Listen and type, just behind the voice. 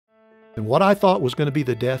And what I thought was going to be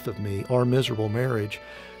the death of me, our miserable marriage,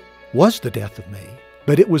 was the death of me.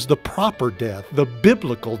 But it was the proper death, the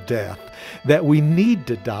biblical death, that we need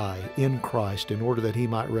to die in Christ in order that He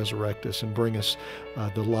might resurrect us and bring us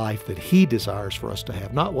the life that He desires for us to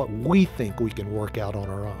have, not what we think we can work out on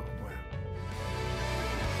our own.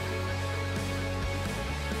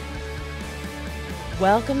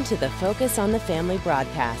 Welcome to the Focus on the Family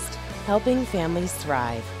broadcast, helping families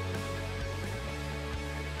thrive.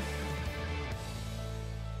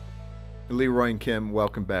 LeRoy and Kim,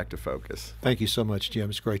 welcome back to Focus. Thank you so much, Jim.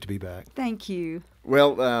 It's great to be back. Thank you.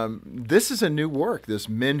 Well, this is a new work, this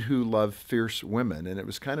Men Who Love Fierce Women, and it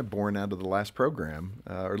was kind of born out of the last program,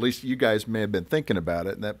 or at least you guys may have been thinking about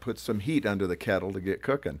it, and that puts some heat under the kettle to get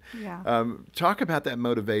cooking. Yeah. Talk about that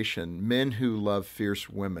motivation, Men Who Love Fierce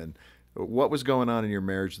Women. What was going on in your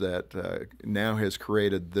marriage that now has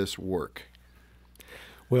created this work?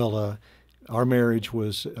 Well, our marriage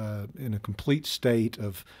was in a complete state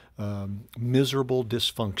of miserable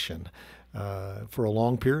dysfunction for a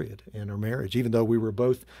long period in our marriage, even though we were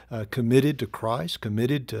both committed to Christ,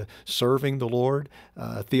 committed to serving the Lord.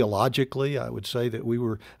 Theologically, I would say that we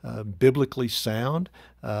were biblically sound,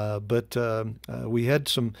 but we had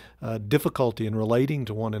some difficulty in relating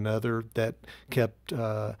to one another that kept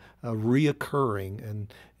reoccurring,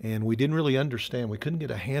 and we didn't really understand. We couldn't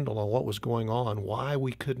get a handle on what was going on, why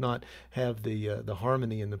we could not have the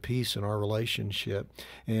harmony and the peace in our relationship.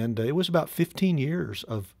 And it was about 15 years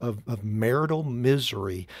of marital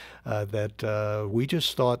misery that we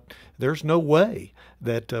just thought there's no way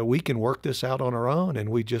that we can work this out on our own, and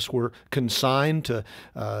we just were consigned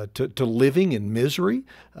to living in misery,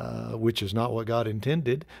 which is not what God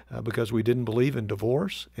intended, because we didn't believe in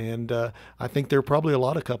divorce. And I think there are probably a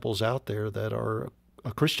lot of couples out there that are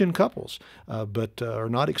Christian couples, but are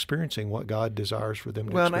not experiencing what God desires for them to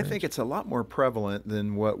experience. Well, and I think it's a lot more prevalent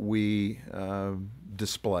than what we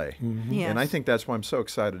display. Mm-hmm. Yes. And I think that's why I'm so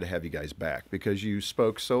excited to have you guys back, because you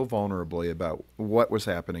spoke so vulnerably about what was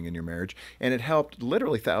happening in your marriage, and it helped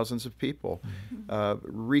literally thousands of people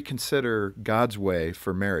reconsider God's way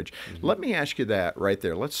for marriage. Mm-hmm. Let me ask you that right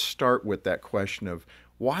there. Let's start with that question of,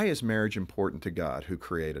 why is marriage important to God who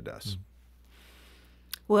created us? Mm-hmm.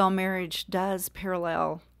 Well, marriage does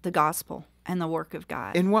parallel the gospel and the work of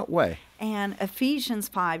God. In what way? And Ephesians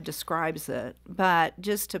 5 describes it, but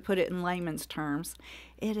just to put it in layman's terms,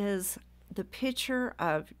 it is the picture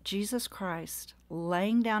of Jesus Christ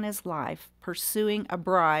laying down His life, pursuing a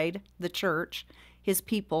bride, the church, His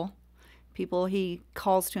people He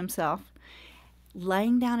calls to Himself,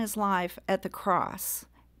 laying down His life at the cross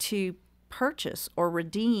to purchase or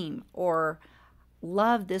redeem or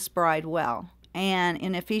love this bride well. And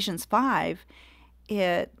in Ephesians 5,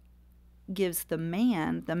 it gives the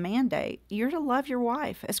man the mandate. You're to love your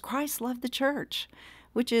wife as Christ loved the church,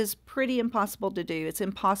 which is pretty impossible to do. It's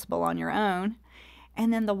impossible on your own.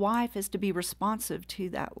 And then the wife is to be responsive to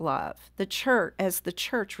that love, the church, as the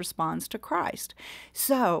church responds to Christ.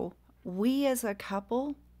 So we as a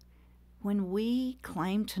couple, when we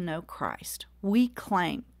claim to know Christ, we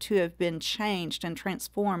claim to have been changed and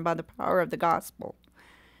transformed by the power of the gospel.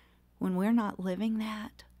 When we're not living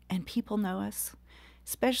that and people know us,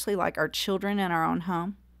 especially like our children in our own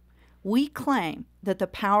home, we claim that the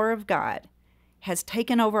power of God has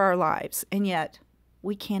taken over our lives, and yet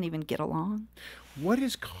we can't even get along. What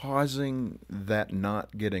is causing that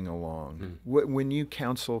not getting along? When you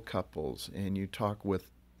counsel couples and you talk with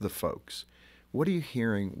the folks, what are you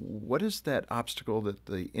hearing? What is that obstacle that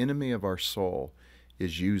the enemy of our soul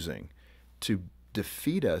is using to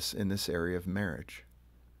defeat us in this area of marriage?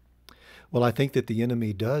 Well, I think that the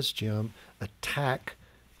enemy does, Jim, attack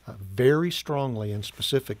very strongly and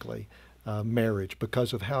specifically marriage,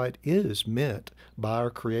 because of how it is meant by our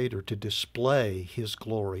Creator to display His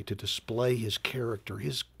glory, to display His character,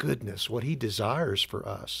 His goodness, what He desires for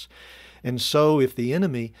us. And so if the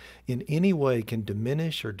enemy in any way can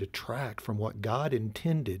diminish or detract from what God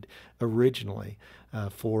intended originally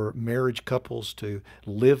for marriage couples to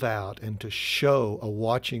live out and to show a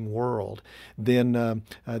watching world, then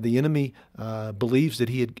the enemy believes that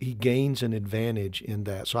he gains an advantage in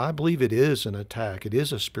that. So I believe it is an attack. It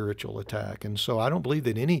is a spiritual attack. And so I don't believe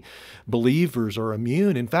that any believers are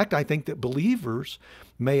immune. In fact, I think that believers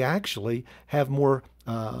may actually have more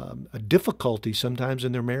difficulty sometimes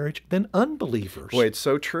in their marriage than unbelievers. Boy, it's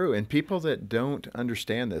so true. And people that don't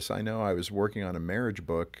understand this, I know I was working on a marriage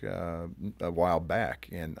book a while back,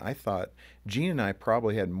 and I thought Jean and I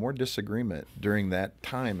probably had more disagreement during that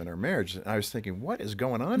time in our marriage. And I was thinking, what is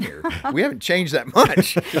going on here? We haven't changed that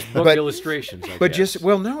much. Just book illustrations, I guess.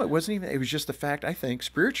 Well, no, it wasn't even. It was just the fact, I think,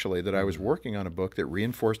 spiritually, that I was working on a book that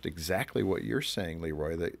reinforced exactly what you're saying,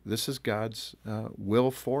 LeRoy, that this is God's will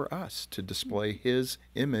for us to display His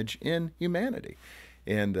image in humanity.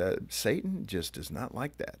 And Satan just does not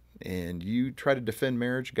like that. And you try to defend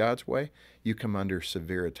marriage God's way, you come under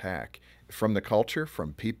severe attack from the culture,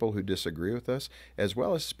 from people who disagree with us, as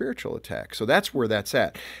well as spiritual attack. So that's where that's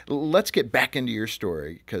at. Let's get back into your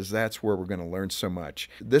story, because that's where we're going to learn so much.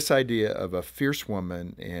 This idea of a fierce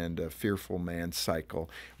woman and a fearful man cycle,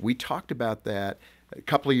 we talked about that a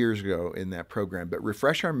couple of years ago in that program, but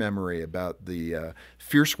refresh our memory about the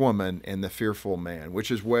fierce woman and the fearful man, which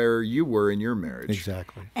is where you were in your marriage.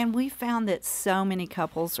 Exactly. And we found that so many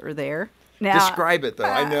couples are there. Now, describe it, though.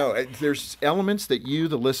 I know. There's elements that you,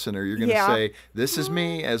 the listener, you're going to say, this is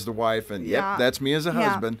me as the wife, and yep, that's me as a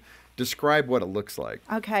husband. Describe what it looks like.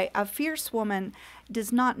 Okay, a fierce woman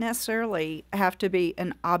does not necessarily have to be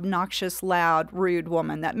an obnoxious, loud, rude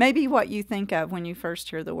woman. That may be what you think of when you first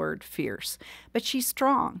hear the word fierce. But she's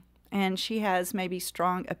strong, and she has maybe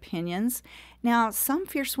strong opinions. Now, some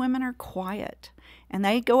fierce women are quiet, and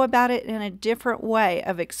they go about it in a different way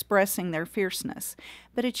of expressing their fierceness.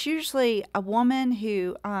 But it's usually a woman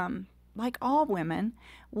who, like all women,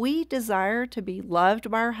 we desire to be loved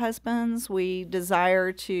by our husbands. We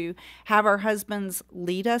desire to have our husbands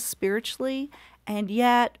lead us spiritually. And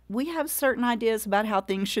yet we have certain ideas about how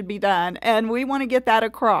things should be done, and we want to get that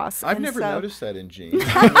across. I've never noticed that in Jean.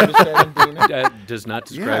 Have you noticed that in Dina? That does not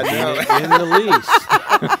describe me in the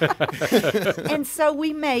least. And so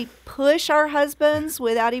we may push our husbands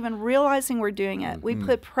without even realizing we're doing it. We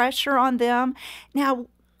put pressure on them. Now,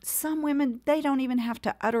 some women, they don't even have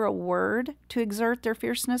to utter a word to exert their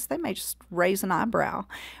fierceness. They may just raise an eyebrow,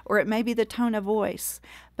 or it may be the tone of voice.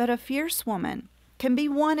 But a fierce woman can be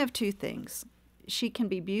one of two things. She can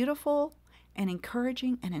be beautiful and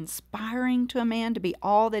encouraging and inspiring to a man to be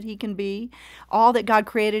all that he can be, all that God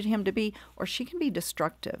created him to be, or she can be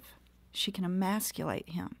destructive. She can emasculate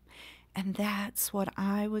him. And that's what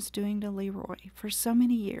I was doing to LeRoy for so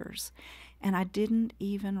many years, and I didn't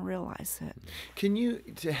even realize it. Can you,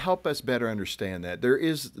 to help us better understand that, there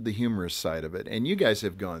is the humorous side of it, and you guys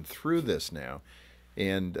have gone through this now,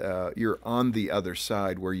 and you're on the other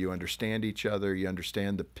side where you understand each other, you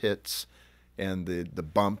understand the pits and the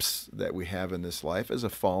bumps that we have in this life as a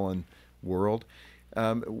fallen world.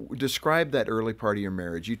 Describe that early part of your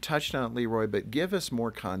marriage. You touched on it, LeRoy, but give us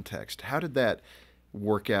more context. How did that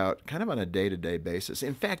work out kind of on a day-to-day basis?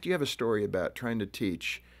 In fact, you have a story about trying to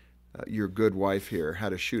teach your good wife here how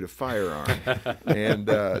to shoot a firearm, and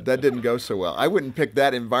that didn't go so well. I wouldn't pick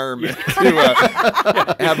that environment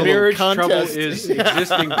to have a marriage little trouble contest. is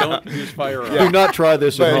existing. Don't use firearms. Do not try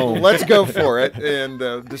this at home. Let's go for it, and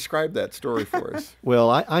describe that story for us. Well,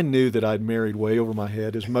 I knew that I'd married way over my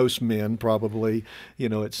head, as most men probably,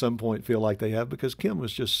 at some point feel like they have, because Kim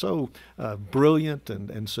was just so brilliant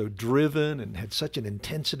and so driven and had such an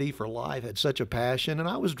intensity for life, had such a passion, and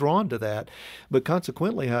I was drawn to that. But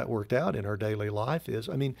consequently, how it worked out in our daily life is,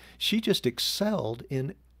 she just excelled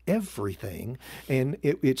in everything, and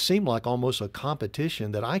it seemed like almost a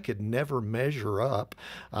competition that I could never measure up.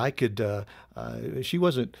 She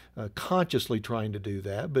wasn't consciously trying to do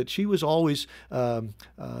that, but she was always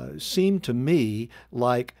seemed to me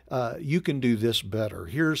like, you can do this better.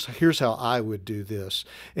 Here's how I would do this.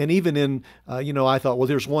 And even in, I thought, well,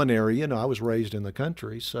 there's one area, I was raised in the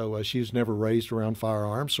country, so she was never raised around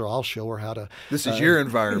firearms, so I'll show her how to. This is your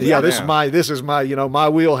environment. Yeah, this is my my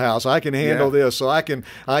wheelhouse. I can handle this, so I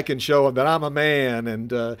can show them that I'm a man,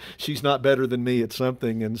 and she's not better than me at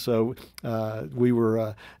something. And so we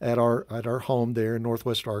were at our home there in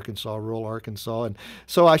northwest Arkansas, rural Arkansas, and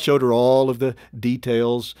so I showed her all of the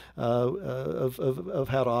details of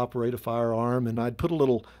how to operate a firearm, and I'd put a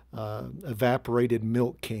little evaporated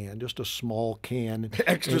milk can, just a small can,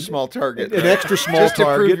 Extra small target. an extra small Just to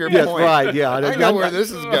target. prove your Yes, point. right. Yeah, I know where this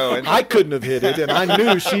is going. I couldn't have hit it, and I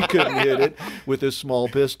knew she couldn't hit it with this small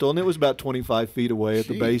pistol, and it was about 25 feet away at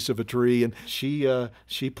the base of a tree. And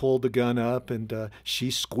she pulled the gun up, and she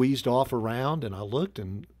squeezed off around, and I looked,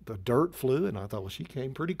 and the dirt flew, and I thought, well, she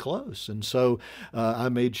came pretty close. And so I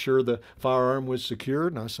made sure the firearm was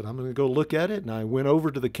secured, and I said, I'm going to go look at it. And I went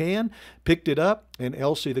over to the can, picked it up, And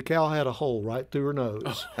Elsie, the cow, had a hole right through her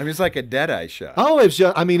nose. I mean, it's like a dead-eye shot. Oh, it's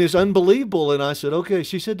just, I mean, it's unbelievable. And I said, okay.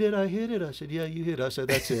 She said, did I hit it? I said, yeah, you hit it. I said,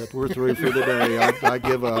 that's it. We're through for the day. I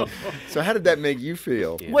give up. So how did that make you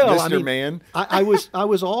feel, Well, Mr. I mean, Man? I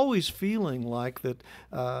was always feeling like that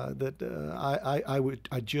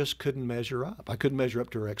I just couldn't measure up. I couldn't measure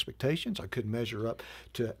up to her expectations. I couldn't measure up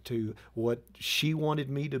to what she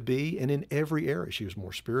wanted me to be. And in every area, she was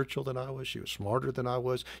more spiritual than I was. She was smarter than I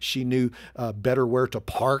was. She knew better where to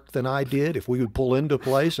park than I did. If we would pull into a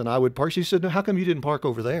place and I would park, she said, "No, how come you didn't park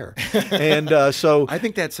over there?" And so I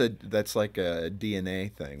think that's like a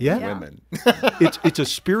DNA thing with women. it's a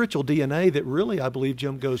spiritual DNA that really, I believe,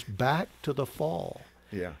 Jim, goes back to the fall.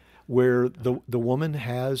 Yeah. Where the woman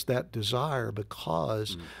has that desire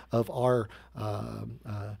because of our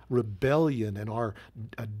rebellion and our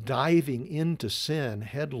diving into sin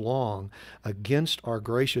headlong against our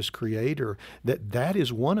gracious Creator, that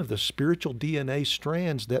is one of the spiritual DNA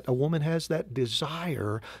strands, that a woman has that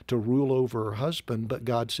desire to rule over her husband. But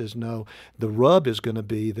God says, no, the rub is going to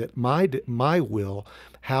be that my will,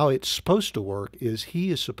 how it's supposed to work, is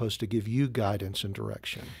He is supposed to give you guidance and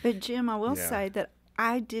direction. But Jim, I will say that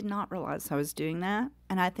I did not realize I was doing that.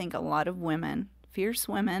 And I think a lot of women, fierce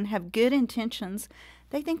women, have good intentions.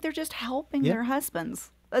 They think they're just helping their husbands.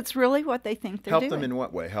 That's really what they think they're doing. Help them in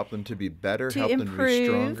what way? Help them to be better? To help improve, them to be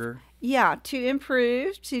stronger? Yeah, to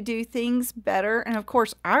improve, to do things better. And of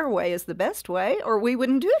course, our way is the best way, or we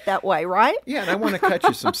wouldn't do it that way, right? Yeah, and I want to cut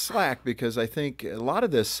you some slack, because I think a lot of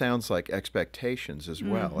this sounds like expectations as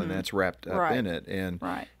well, and that's wrapped up in it. And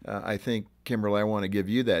I think, Kimberly, I want to give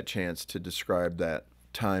you that chance to describe that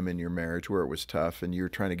time in your marriage where it was tough and you're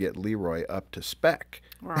trying to get LeRoy up to spec.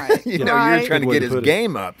 Right. You're trying to get his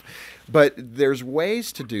game up. But there's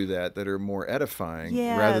ways to do that are more edifying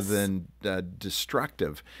rather than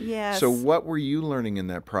destructive. Yes. So what were you learning in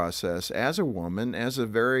that process as a woman, as a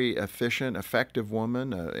very efficient, effective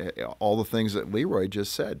woman? All the things that LeRoy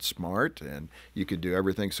just said, smart, and you could do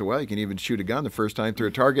everything so well. You can even shoot a gun the first time through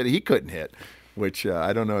a target he couldn't hit, which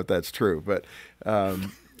I don't know if that's true. But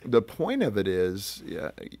the point of it is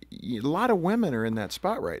a lot of women are in that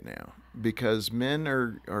spot right now because men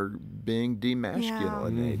are being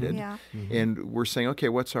demasculinated. And we're saying, okay,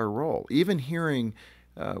 what's our role? Even hearing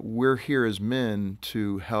we're here as men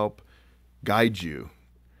to help guide you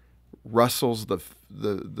rustles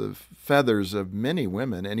the feathers of many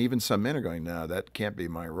women, and even some men are going, no, that can't be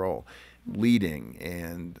my role. Leading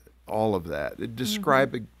and all of that.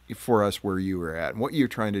 Describe for us where you were at and what you're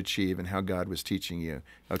trying to achieve and how God was teaching you,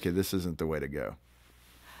 okay, this isn't the way to go.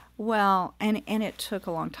 Well, and it took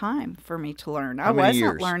a long time for me to learn. How many wasn't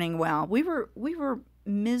years? learning well. We were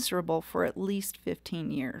miserable for at least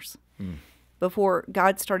 15 years before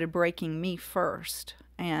God started breaking me first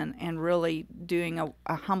and really doing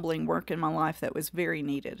a humbling work in my life that was very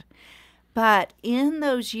needed. But in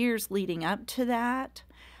those years leading up to that,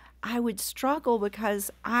 I would struggle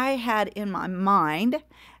because I had in my mind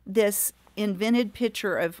this invented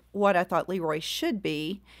picture of what I thought LeRoy should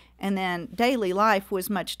be, and then daily life was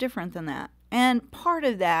much different than that. And part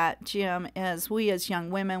of that, Jim, is we as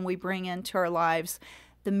young women, we bring into our lives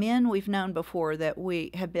the men we've known before that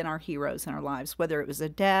we have been our heroes in our lives, whether it was a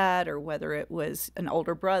dad or whether it was an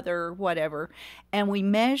older brother, whatever. And we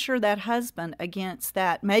measure that husband against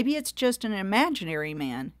that. Maybe it's just an imaginary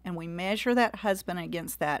man, and we measure that husband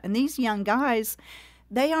against that. And these young guys,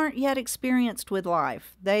 they aren't yet experienced with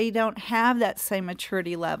life. They don't have that same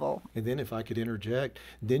maturity level. And then if I could interject,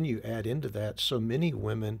 then you add into that so many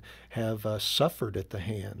women have suffered at the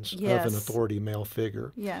hands of an authority male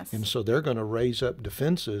figure. Yes. And so they're going to raise up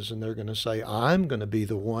defenses, and they're going to say, I'm going to be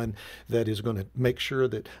the one that is going to make sure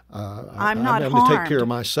that I'm not going to take care of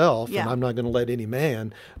myself, and I'm not going to let any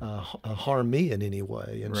man harm me in any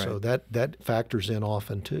way. And so that factors in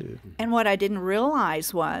often too. And what I didn't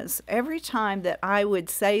realize was every time that I would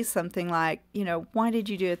say something like, why did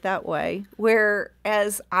you do it that way?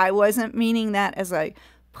 Whereas I wasn't meaning that as a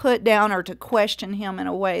put down or to question him in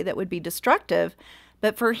a way that would be destructive.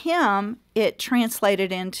 But for him, it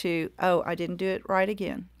translated into, oh, I didn't do it right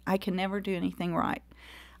again. I can never do anything right.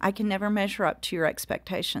 I can never measure up to your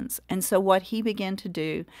expectations. And so what he began to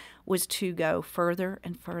do was to go further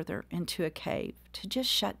and further into a cave, to just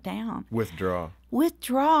shut down. Withdraw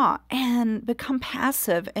And become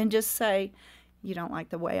passive and just say, you don't like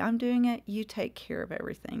the way I'm doing it, you take care of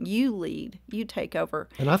everything. You lead, you take over.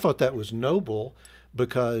 And I thought that was noble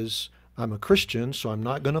because I'm a Christian, so I'm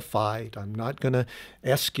not going to fight. I'm not going to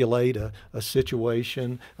escalate a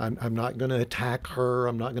situation. I'm not going to attack her.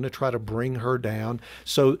 I'm not going to try to bring her down.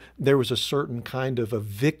 So there was a certain kind of a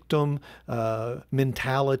victim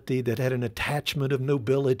mentality that had an attachment of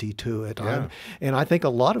nobility to it. Yeah. And I think a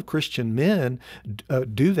lot of Christian men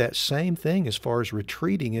do that same thing as far as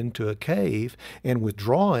retreating into a cave and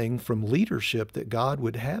withdrawing from leadership that God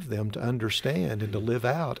would have them to understand and to live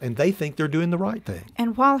out. And they think they're doing the right thing.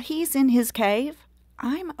 And while he's in his cave,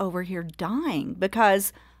 I'm over here dying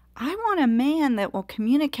because I want a man that will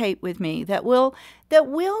communicate with me, that will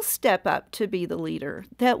step up to be the leader,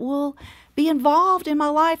 that will be involved in my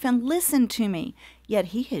life and listen to me. Yet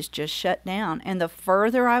he has just shut down. And the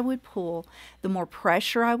further I would pull, the more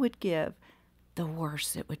pressure I would give, the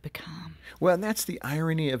worse it would become. Well, and that's the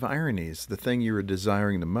irony of ironies. The thing you were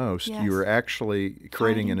desiring the most, Yes. you were actually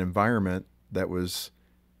creating an environment that was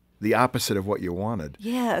the opposite of what you wanted.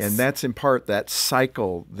 Yes. And that's in part that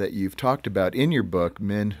cycle that you've talked about in your book,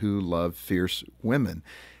 Men Who Love Fierce Women,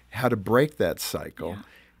 how to break that cycle. Yeah.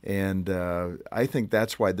 And I think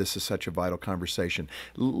that's why this is such a vital conversation.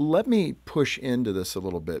 Let me push into this a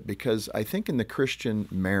little bit, because I think in the Christian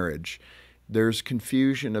marriage, there's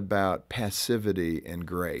confusion about passivity and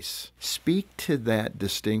grace. Speak to that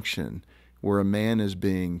distinction where a man is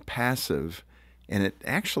being passive and it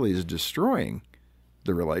actually is destroying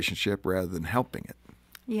the relationship rather than helping it.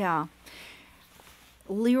 Yeah.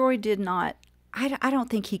 LeRoy did not, I don't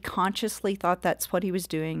think he consciously thought that's what he was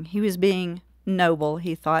doing. He was being noble,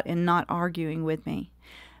 he thought, and not arguing with me.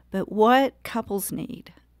 But what couples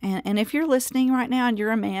need, and if you're listening right now and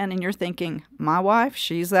you're a man and you're thinking, my wife,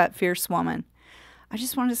 she's that fierce woman, I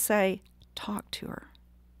just want to say, talk to her.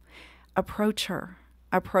 Approach her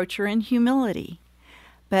in humility.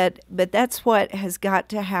 But that's what has got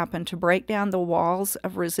to happen to break down the walls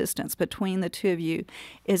of resistance between the two of you,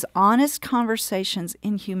 is honest conversations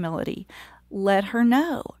in humility. Let her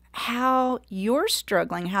know how you're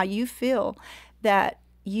struggling, how you feel, that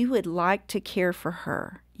you would like to care for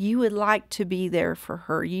her. You would like to be there for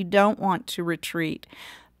her. You don't want to retreat,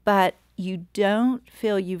 but you don't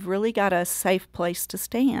feel you've really got a safe place to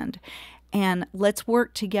stand. And let's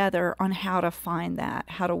work together on how to find that,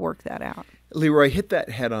 how to work that out. LeRoy, hit that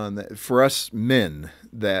head on. That for us men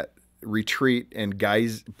that retreat and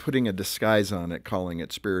guys putting a disguise on it, calling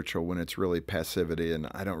it spiritual when it's really passivity, and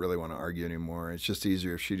I don't really want to argue anymore. It's just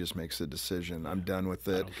easier if she just makes a decision. I'm done with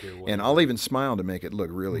it. And I'll even smile to make it look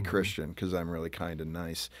really Christian because I'm really kind and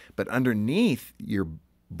nice. But underneath, you're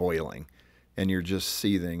boiling and you're just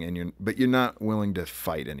seething, but you're not willing to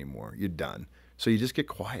fight anymore. You're done. So you just get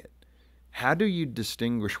quiet. How do you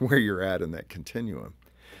distinguish where you're at in that continuum?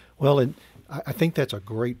 Well, and I think that's a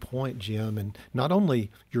great point, Jim. And not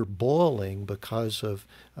only you're boiling because of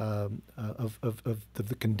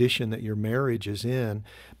the condition that your marriage is in,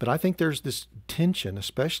 but I think there's this tension,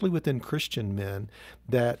 especially within Christian men,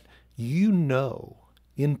 that you know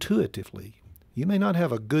intuitively. You may not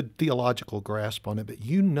have a good theological grasp on it, but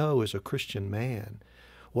you know as a Christian man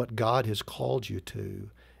what God has called you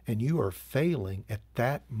to, and you are failing at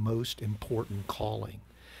that most important calling.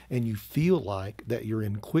 And you feel like that you're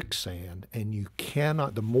in quicksand and you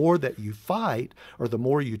cannot, the more that you fight or the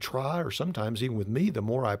more you try, or sometimes even with me, the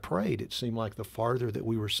more I prayed, it seemed like the farther that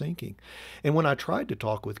we were sinking. And when I tried to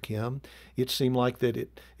talk with Kim, it seemed like that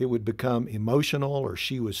it would become emotional, or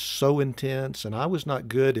she was so intense, and I was not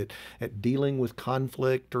good at dealing with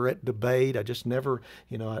conflict or at debate. I just never,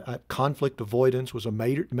 conflict avoidance was a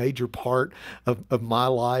major part of my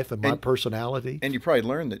life and my personality. And you probably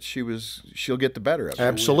learned that she'll get the better of it.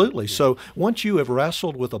 Absolutely. So once you have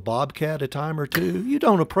wrestled with a bobcat a time or two, you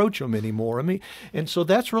don't approach them anymore. I mean, and so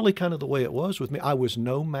that's really kind of the way it was with me. I was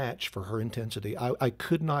no match for her intensity. I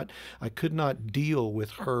could not deal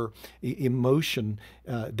with her emotion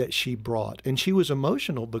that she brought. And she was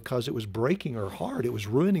emotional because it was breaking her heart. It was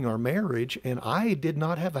ruining our marriage, and I did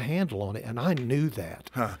not have a handle on it, and I knew that.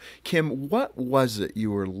 Kim, what was it you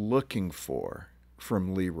were looking for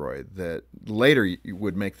from LeRoy that later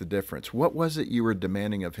would make the difference? What was it you were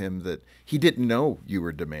demanding of him that he didn't know you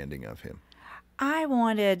were demanding of him? I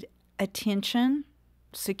wanted attention,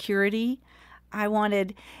 security. I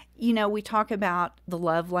wanted, we talk about the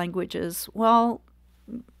love languages. Well,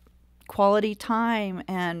 quality time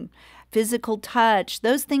and physical touch,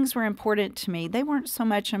 those things were important to me. They weren't so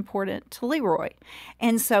much important to LeRoy.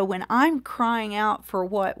 And so when I'm crying out for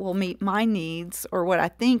what will meet my needs, or what I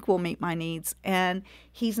think will meet my needs, and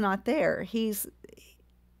he's not there, he's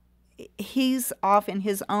off in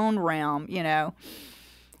his own realm,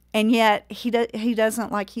 and yet he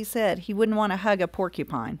doesn't, like he said, he wouldn't want to hug a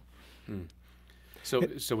porcupine.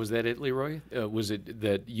 So was that it, LeRoy? Was it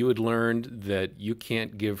that you had learned that you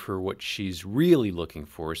can't give her what she's really looking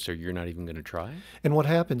for, so you're not even going to try? And what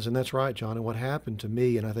happens, and that's right, John, and what happened to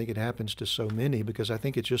me, and I think it happens to so many, because I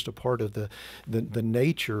think it's just a part of the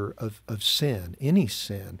nature of sin, any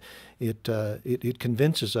sin. It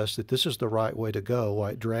convinces us that this is the right way to go,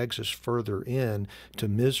 why it drags us further in to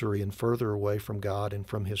misery and further away from God and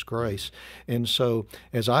from His grace. And so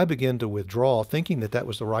as I began to withdraw, thinking that that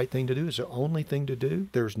was the right thing to do, is the only thing to do,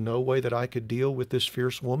 there's no way that I could deal with this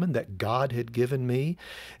fierce woman that God had given me,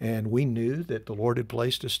 and we knew that the Lord had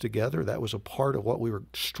placed us together. That was a part of what we were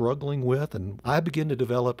struggling with, and I began to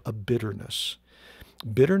develop a bitterness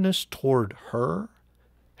toward her.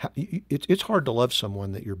 It's hard to love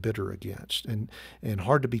someone that you're bitter against, and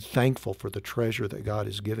hard to be thankful for the treasure that God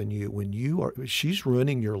has given you when she's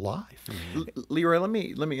ruining your life. LeRoy,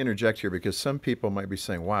 let me interject here, because some people might be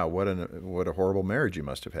saying, "Wow, what a horrible marriage you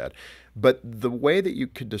must have had." But the way that you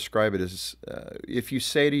could describe it is, if you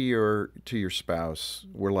say to your spouse,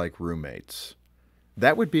 "We're like roommates,"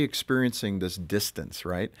 that would be experiencing this distance,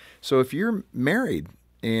 right? So if you're married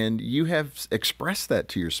and you have expressed that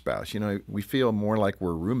to your spouse, we feel more like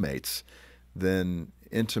we're roommates than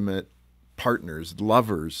intimate partners,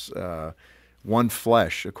 lovers, one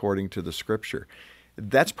flesh, according to the Scripture.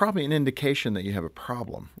 That's probably an indication that you have a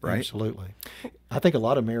problem, right? Absolutely. I think a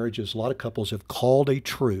lot of marriages, a lot of couples have called a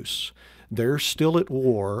truce. They're still at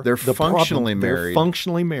war. They're functionally married. They're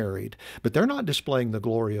functionally married, but they're not displaying the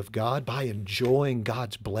glory of God by enjoying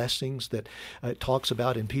God's blessings that it talks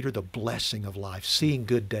about in Peter, the blessing of life, seeing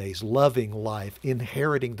good days, loving life,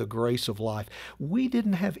 inheriting the grace of life. We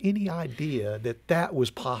didn't have any idea that that was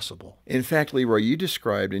possible. In fact, LeRoy, you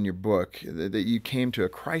described in your book that you came to a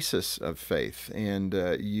crisis of faith, and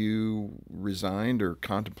you resigned or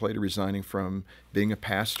contemplated resigning from being a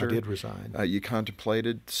pastor. I did resign. You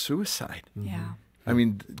contemplated suicide. Yeah. I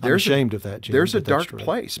mean, I'm ashamed of that, Jim. There's a but that's dark true.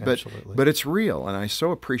 place, but it's real, and I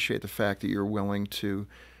so appreciate the fact that you're willing to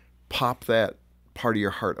pop that part of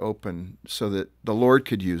your heart open so that the Lord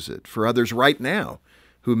could use it for others right now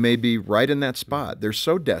who may be right in that spot. They're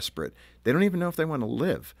so desperate, they don't even know if they want to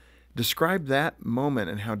live. Describe that moment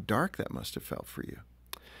and how dark that must have felt for you.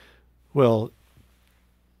 Well,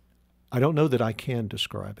 I don't know that I can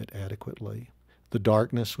describe it adequately. The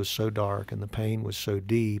darkness was so dark and the pain was so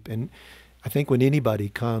deep. And I think when anybody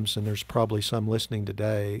comes, and there's probably some listening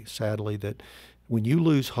today, sadly, that when you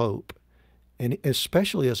lose hope, and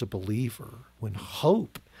especially as a believer, when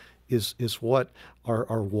hope is what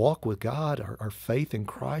our walk with God, our faith in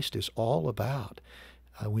Christ is all about.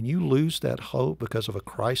 When you lose that hope because of a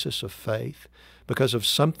crisis of faith, because of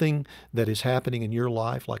something that is happening in your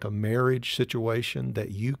life, like a marriage situation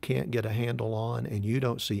that you can't get a handle on and you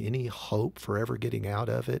don't see any hope for ever getting out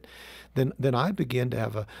of it, then I begin to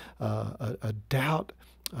have a doubt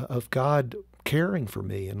of God caring for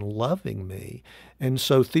me and loving me. And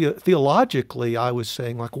so theologically, I was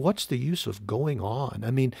saying, like, what's the use of going on?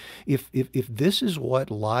 I mean, if this is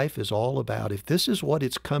what life is all about, if this is what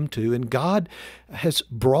it's come to, and God has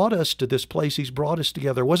brought us to this place, He's brought us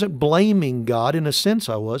together. I wasn't blaming God. In a sense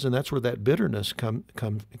I was, and that's where that bitterness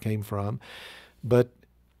came from. But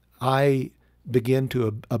I began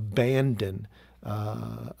to abandon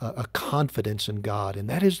a confidence in God, and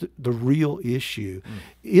that is the real issue.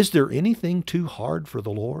 Is there anything too hard for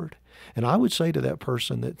the Lord? And I would say to that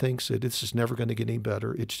person that thinks that this is never going to get any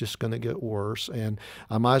better, it's just going to get worse, and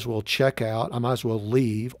I might as well check out, I might as well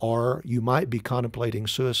leave, or you might be contemplating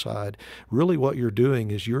suicide. Really what you're doing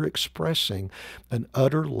is you're expressing an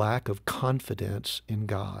utter lack of confidence in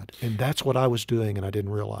God. And that's what I was doing, and I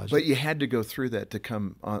didn't realize it. But you had to go through that to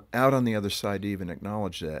come out on the other side to even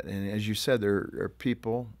acknowledge that. And as you said, there are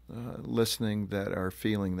people listening that are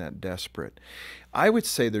feeling that desperate. I would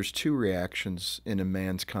say there's two reactions in a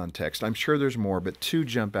man's context. I'm sure there's more, but two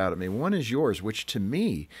jump out at me. One is yours, which to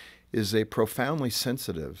me is a profoundly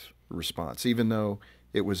sensitive response, even though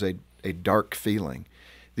it was a dark feeling.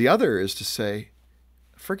 The other is to say,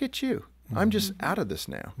 forget you. I'm just out of this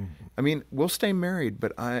now. I mean, we'll stay married,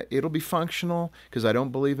 but it'll be functional because I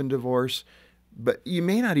don't believe in divorce. But you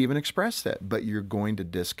may not even express that, but you're going to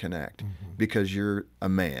disconnect because you're a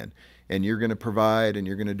man and you're going to provide and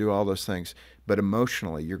you're going to do all those things. But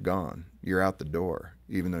emotionally, you're gone. You're out the door,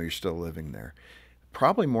 even though you're still living there.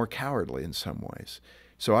 Probably more cowardly in some ways.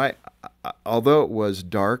 So I although it was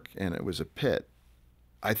dark and it was a pit,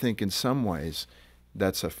 I think in some ways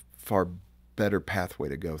that's a far better pathway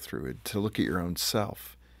to go through it, to look at your own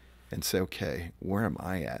self and say, okay, where am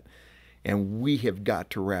I at? And we have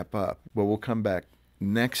got to wrap up. But we'll come back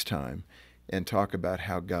next time and talk about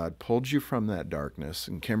how God pulled you from that darkness.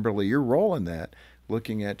 And Kimberly, your role in that,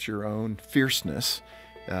 looking at your own fierceness,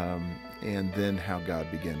 and then how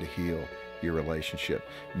God began to heal your relationship.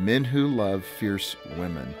 Men who love fierce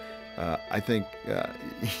women. I think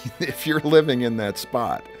if you're living in that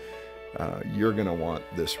spot, you're going to want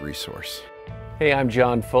this resource. Hey, I'm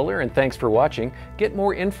John Fuller, and thanks for watching. Get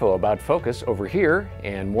more info about Focus over here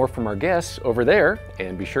and more from our guests over there,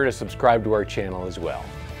 and be sure to subscribe to our channel as well.